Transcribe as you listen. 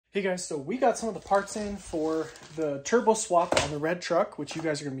Hey guys, so we got some of the parts in for the turbo swap on the red truck, which you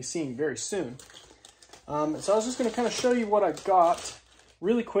guys are going to be seeing very soon. So I was just going to kind of show you what I got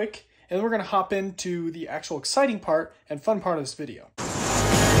really quick, and then we're going to hop into the actual exciting part and fun part of this video.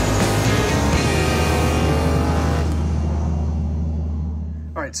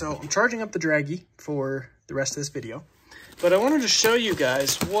 Alright, so I'm charging up the Draggy for the rest of this video, but I wanted to show you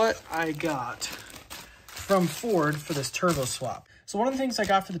guys what I got from Ford for this turbo swap. So one of the things I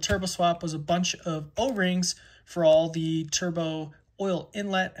got for the turbo swap was a bunch of O-rings for all the turbo oil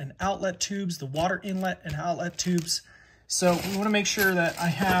inlet and outlet tubes, the water inlet and outlet tubes. So we want to make sure that I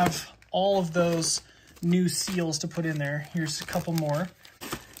have all of those new seals to put in there. Here's a couple more.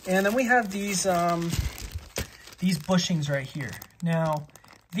 And then we have these bushings right here. Now,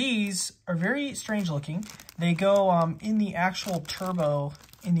 these are very strange looking. They go in the actual turbo,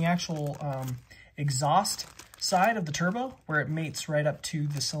 in the actual exhaust side of the turbo, where it mates right up to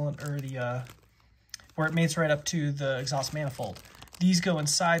the cylinder, or where it mates right up to the exhaust manifold. These go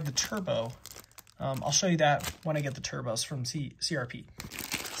inside the turbo. I'll show you that when I get the turbos from CRP.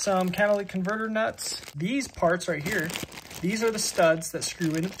 Some catalytic converter nuts. These parts right here, these are the studs that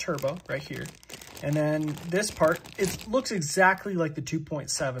screw into the turbo right here. And then this part, it looks exactly like the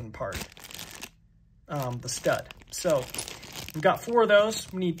 2.7 part, the stud. So we've got 4 of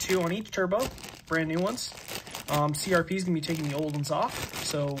those. We need 2 on each turbo, brand new ones. CRP is going to be taking the old ones off,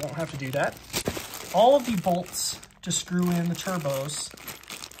 so won't have to do that. All of the bolts to screw in the turbos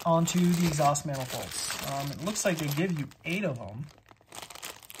onto the exhaust manifolds. It looks like they give you 8 of them,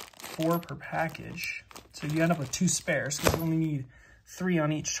 4 per package. So you end up with 2 spares because you only need 3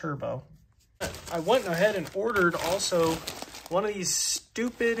 on each turbo. I went ahead and ordered also one of these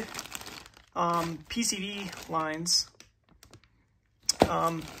stupid PCV lines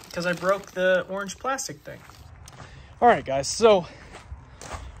because I broke the orange plastic thing. All right, guys, so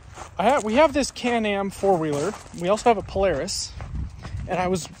we have this Can-Am 4-wheeler. We also have a Polaris. And I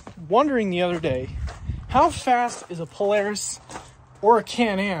was wondering the other day, how fast is a Polaris or a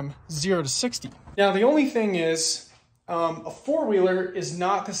Can-Am 0 to 60? Now, the only thing is, a 4-wheeler is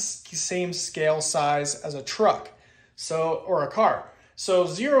not the same scale size as a truck, or a car. So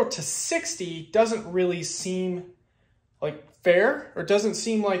 0 to 60 doesn't really seem like fair, or doesn't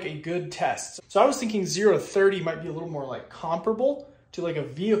seem like a good test. So I was thinking 0 to 30 might be a little more like comparable to like a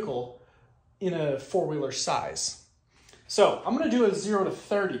vehicle in a 4-wheeler size. So I'm gonna do a 0 to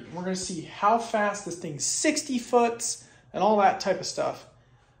 30. We're gonna see how fast this thing 60 foots and all that type of stuff.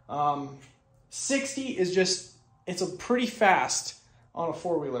 60 is just, it's a pretty fast on a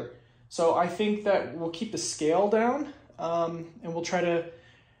 4-wheeler. So I think that we'll keep the scale down and we'll try to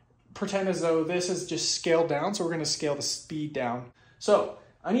pretend as though this is just scaled down. So we're going to scale the speed down. So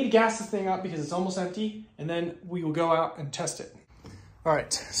I need to gas this thing up because it's almost empty, and then we will go out and test it. All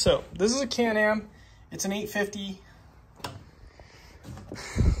right, so this is a Can-Am. It's an 850.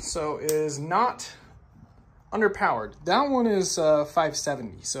 So it is not underpowered. That one is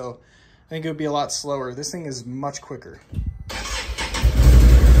 570. So I think it would be a lot slower. This thing is much quicker.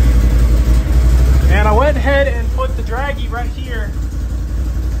 And I went ahead and put the Draggy right here.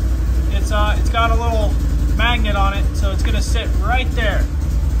 It's got a little magnet on it, so it's gonna sit right there.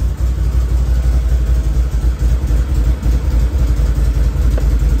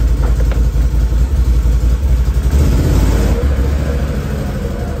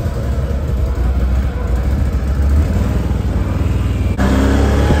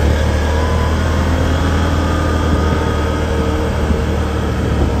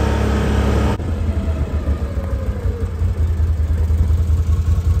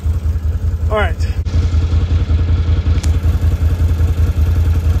 All right.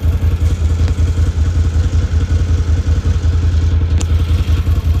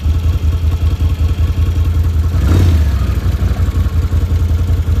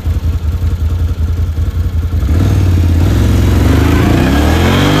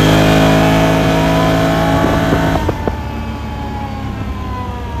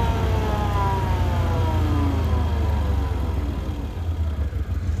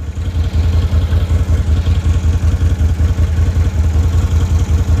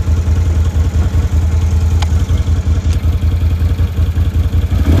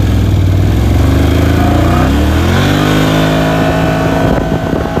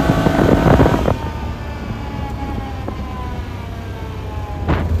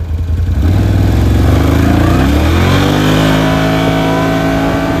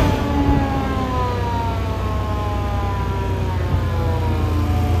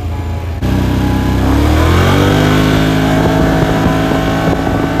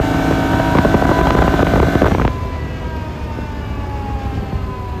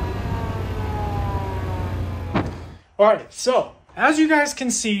 All right, so as you guys can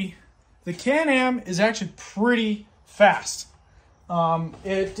see, the Can-Am is actually pretty fast.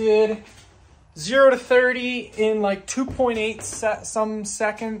 It did 0 to 30 in like 2.8 some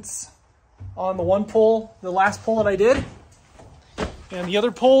seconds on the one pull, the last pull that I did. And the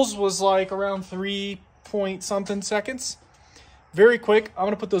other pulls was like around 3 point something seconds. Very quick. I'm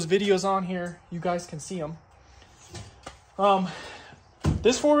going to put those videos on here. You guys can see them.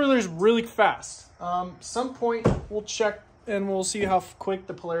 This four-wheeler is really fast. Some point we'll check and we'll see how quick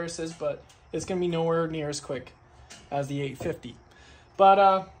the Polaris is, but it's going to be nowhere near as quick as the 850. But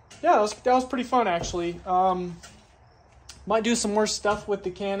yeah, that was pretty fun actually. Might do some more stuff with the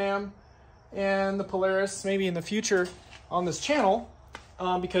Can-Am and the Polaris maybe in the future on this channel,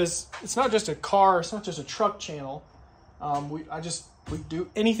 because it's not just a car, it's not just a truck channel. We do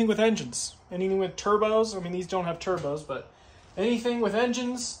anything with engines, anything with turbos. I mean, these don't have turbos, but anything with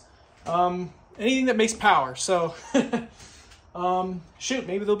engines, anything that makes power. So shoot,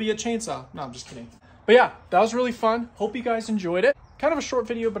 maybe there'll be a chainsaw. No, I'm just kidding. But yeah, that was really fun. Hope you guys enjoyed it. Kind of a short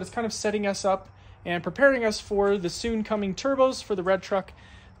video, but it's kind of setting us up and preparing us for the soon coming turbos for the red truck,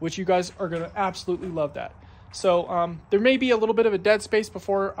 which you guys are going to absolutely love that. So there may be a little bit of a dead space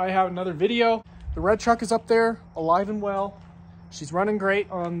before I have another video. The red truck is up there, alive and well. She's running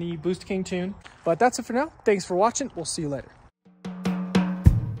great on the Boost King tune. But that's it for now. Thanks for watching. We'll see you later.